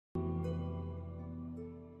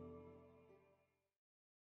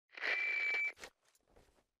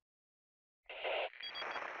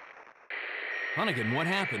Hunnigan, what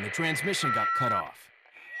happened? The transmission got cut off.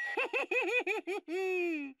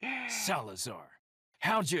 Salazar,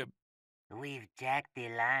 how'd you... We've jacked the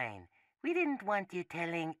line. We didn't want you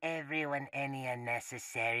telling everyone any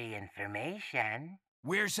unnecessary information.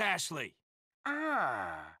 Where's Ashley?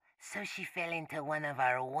 Ah, so she fell into one of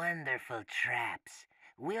our wonderful traps.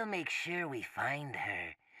 We'll make sure we find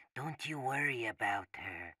her. Don't you worry about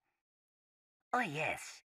her. Oh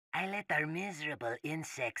yes, I let our miserable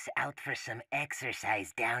insects out for some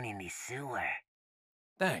exercise down in the sewer.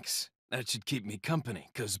 Thanks. That should keep me company,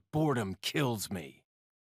 'cause boredom kills me.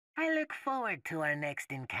 I look forward to our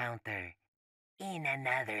next encounter. In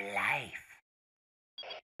another life.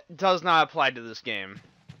 Does not apply to this game.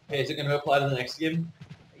 Hey, is it going to apply to the next game?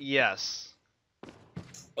 Yes.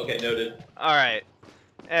 Okay, noted. Alright.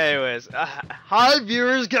 Anyways, hi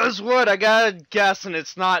viewers, guess what? I got a guess and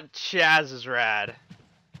it's not Chaz's rad.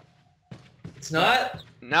 It's not?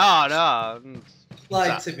 No.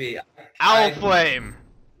 Lied to me. Owl Flame.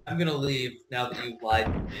 I'm going to leave now that you've lied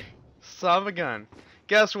to me. Son of a gun.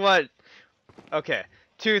 Guess what? Okay,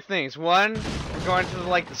 two things. One, we're going to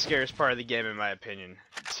the scariest part of the game in my opinion.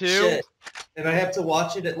 Two. Shit. And I have to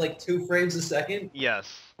watch it at like 2 frames a second?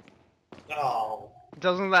 Yes. Oh.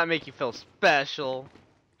 Doesn't that make you feel special?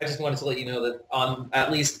 I just wanted to let you know that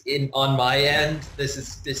at least on my end, this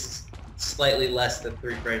is slightly less than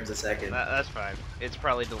 3 frames a second. That's fine. It's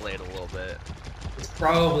probably delayed a little bit. It's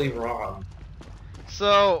probably wrong.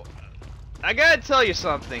 So, I gotta tell you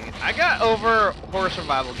something. I got over horror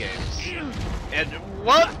survival games. And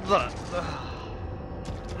what the...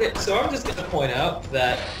 Okay, so I'm just gonna point out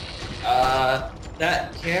that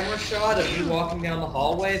that camera shot of you walking down the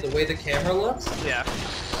hallway, the way the camera looks, Yeah.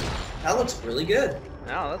 that looks really good.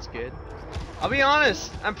 Oh, that's good. I'll be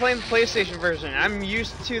honest, I'm playing the PlayStation version. I'm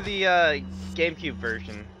used to the GameCube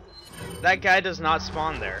version. That guy does not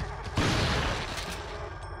spawn there.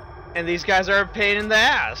 And these guys are a pain in the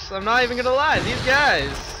ass. I'm not even gonna lie, these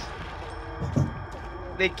guys.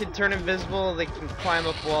 They can turn invisible, they can climb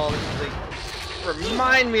up walls, they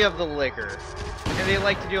remind me of the Licker. And they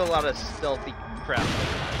like to do a lot of stealthy crap.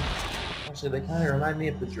 Actually, they kind of remind me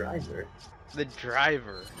of the driver. The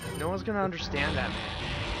driver. No one's gonna understand that, man.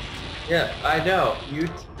 Yeah, I know.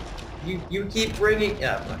 You keep bringing.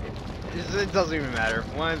 Yeah, fuck it. It doesn't even matter.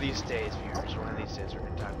 One of these days, viewers, one of these days we're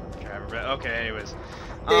gonna talk about the driver. But okay, anyways.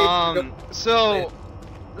 So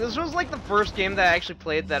this was like the first game that I actually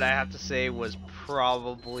played that I have to say was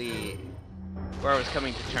probably where I was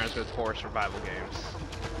coming to terms with horror survival games.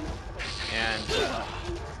 And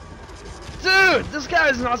dude, this guy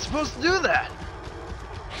is not supposed to do that.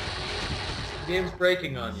 The game's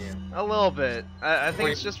breaking on you. A little bit. I think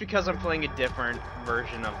it's just because I'm playing a different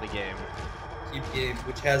version of the game. Cube game,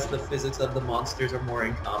 which has the physics of the monsters are more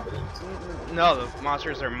incompetent. No, the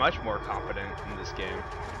monsters are much more competent in this game.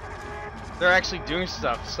 They're actually doing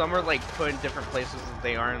stuff. Some are like put in different places that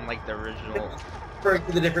they aren't in like the original. Referring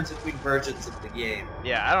to the difference between versions of the game.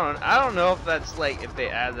 Yeah, I don't know if that's like if they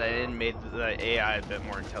add that in, made the AI a bit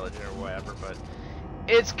more intelligent or whatever, but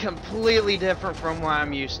it's completely different from what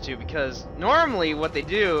I'm used to, because normally what they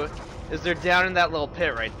do is they're down in that little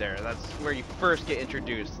pit right there. That's where you first get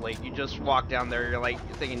introduced. Like, you just walk down there, you're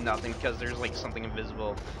thinking nothing because there's like something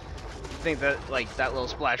invisible. You think that like that little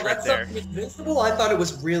splash right there. Invisible? I thought it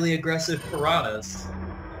was really aggressive piranhas.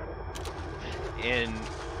 In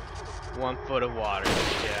 1 foot of water,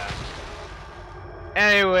 yeah.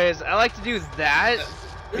 Anyways, I like to do that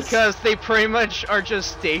because they pretty much are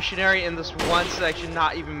just stationary in this one section,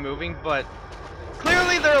 not even moving, but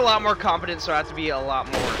clearly they're a lot more competent, so I have to be a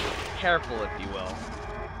lot more careful, if you will.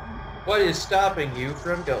 What is stopping you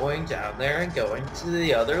from going down there and going to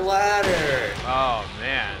the other ladder? Oh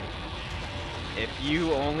man, if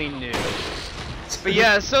you only knew. But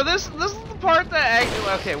yeah, so this is the part that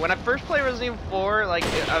okay, when I first played Resident Evil 4, like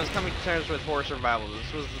I was coming to terms with horror survival.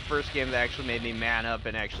 This was the first game that actually made me man up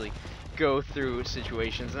and actually go through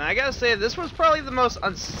situations. And I gotta say, this was probably the most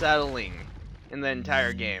unsettling in the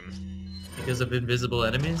entire game. Because of invisible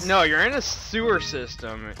enemies? No, you're in a sewer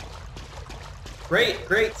system. Great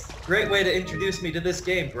way to introduce me to this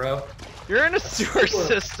game, bro. You're in a sewer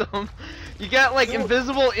system. You got like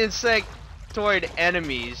invisible insectoid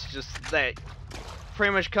enemies just that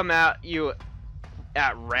pretty much come at you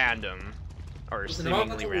at random. Or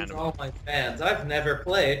seemingly random. All my fans, I've never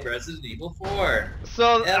played Resident Evil 4.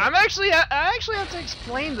 So I actually have to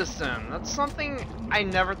explain this to them. That's something I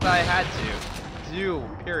never thought I had to do,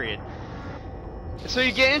 period. So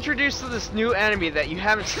you get introduced to this new enemy that you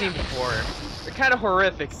haven't seen before. They're kind of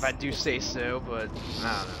horrific if I do say so, but I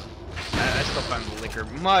don't know. I still find the Licker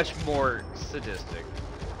much more sadistic.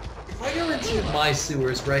 If I go into my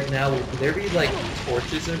sewers right now, would there be like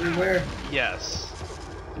torches everywhere? Yes.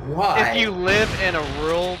 Why? If you live in a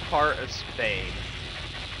rural part of Spain.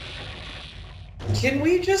 Can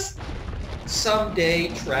we just someday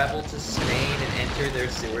travel to Spain and enter their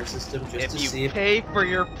sewer system just If to you see if... pay for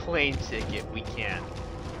your plane ticket, we can.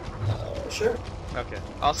 Sure. Okay.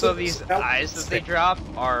 Also, So- these how- eyes that they drop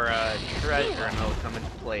are treasure, and they'll come into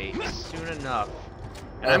play soon enough.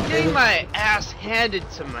 And I'm getting my ass handed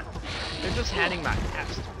to me. They're just handing my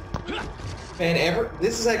ass to me. Man,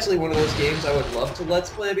 this is actually one of those games I would love to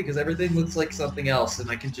Let's Play because everything looks like something else,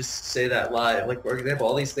 and I can just say that live. Like, for example,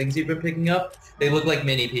 all these things you've been picking up, they look like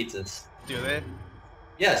mini pizzas. Do they?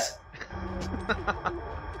 Yes.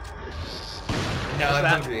 Now I'm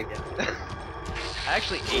hungry again. I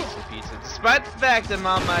actually ate some pizza, despite the fact I'm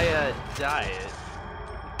on my diet.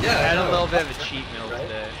 Yeah, I had know. a little bit of a cheat meal Right?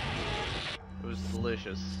 today. It was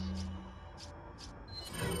delicious.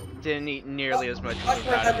 Didn't eat nearly as much as I I'm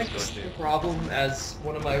thought I having was the going same to. problem as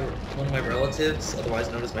one of my relatives, otherwise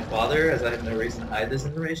known as my father, as I have no reason to hide this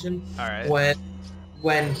information. Alright.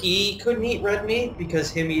 When he couldn't eat red meat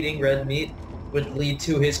because him eating red meat would lead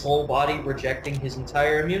to his whole body rejecting his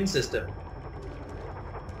entire immune system.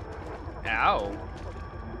 Ow.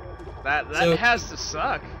 That So- has to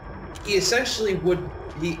suck. He essentially would.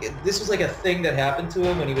 This was like a thing that happened to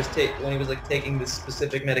him when he was like taking this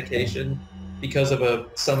specific medication because of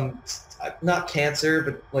some not cancer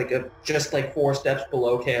but like just like 4 steps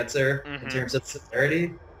below cancer in Mhm. terms of severity,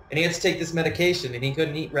 and he had to take this medication and he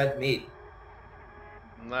couldn't eat red meat.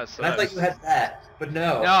 That sucks. And I thought you had that, but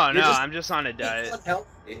no. No, You're no, just I'm just on a diet.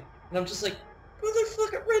 unhealthy. And I'm just like,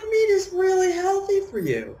 motherfucker, red meat is really healthy for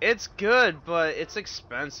you. It's good, but it's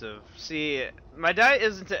expensive. See, my diet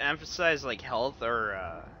isn't to emphasize like health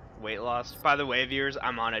or weight loss. By the way, viewers,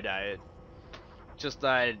 I'm on a diet. Just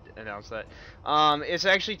thought I'd announce that. It's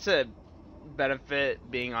actually to benefit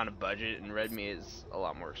being on a budget, and red meat is a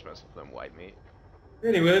lot more expensive than white meat.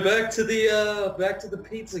 Anyway, back to the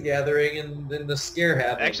pizza gathering and then the scare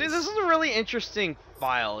happens. Actually, this is a really interesting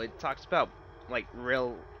file. It talks about like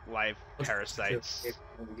real life parasites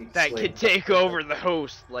that could take over the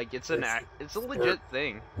host. Like it's a legit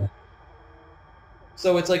thing.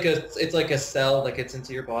 So it's like a cell that gets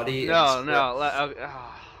into your body. No.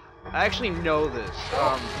 I actually know this.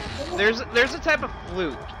 There's a type of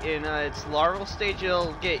fluke in its larval stage.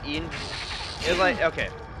 It'll get in. It like okay.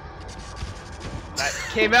 That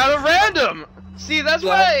came out of random. See, that's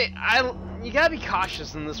why you gotta be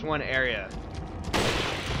cautious in this one area.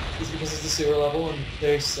 Is because it's a sewer level and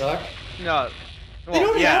they suck. No. They Well,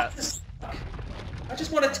 don't yeah. have to suck. I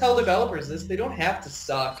just want to tell developers this. They don't have to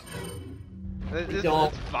suck. It's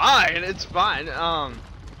don't. fine. It's fine.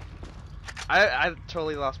 I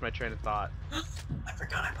totally lost my train of thought. I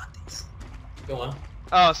forgot I bought these. Go on.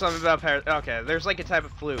 Oh, something about okay, there's like a type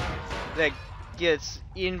of fluke that gets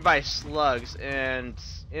eaten by slugs and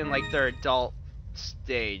in like their adult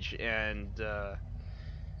stage, and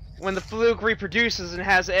when the fluke reproduces and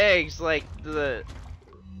has eggs, like the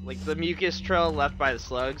mucus trail left by the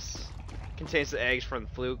slugs contains the eggs from the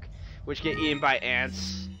fluke, which get eaten by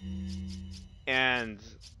ants, and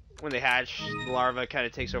when they hatch, the larva kind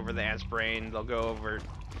of takes over the ant's brain. They'll go over,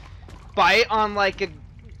 bite on like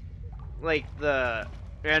the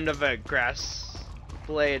end of a grass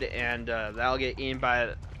blade, and that'll get eaten by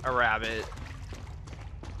a rabbit.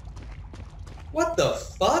 What the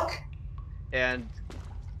fuck? And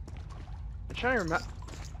I'm trying to remember.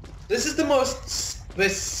 This is the most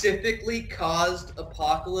specifically caused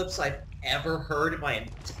apocalypse I've ever heard in my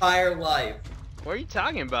entire life. What are you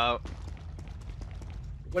talking about?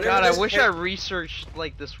 Whatever God, I this wish par- I researched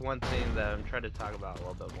like this one thing that I'm trying to talk about a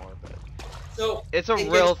little bit more, but So it's a it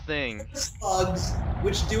real gets thing. slugs,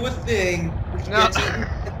 which do a thing, which No. gets eaten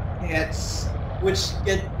by plants,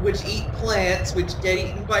 which eat plants, which get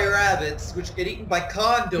eaten by rabbits, which get eaten by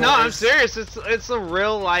condors. No, I'm serious. It's a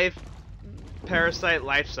real life parasite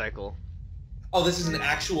life cycle. Oh, this is an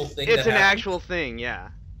actual thing. It's that an happens? actual thing, yeah.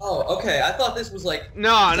 Oh, okay. I thought this was like. No.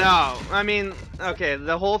 I mean, okay,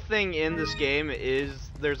 the whole thing in this game is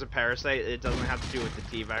there's a parasite. It doesn't have to do with the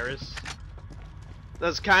T-virus.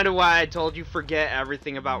 That's kind of why I told you forget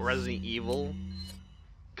everything about Resident Evil.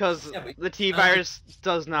 Because Yeah, but- the T-virus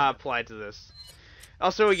does not apply to this.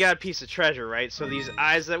 Also, we got a piece of treasure, right? So these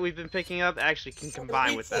eyes that we've been picking up actually can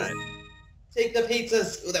combine with that. Take the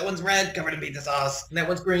pizzas. Ooh, that one's red, covered in pizza sauce, and that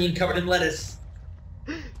one's green, covered in lettuce.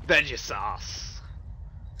 Veggie sauce.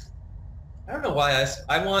 I don't know why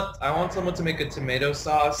I want someone to make a tomato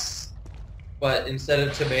sauce, but instead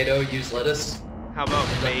of tomato, use lettuce. How about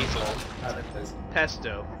basil? How that is.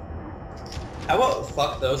 Pesto. How about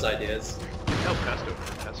fuck those ideas? No pesto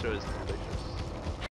for pesto. show is delicious.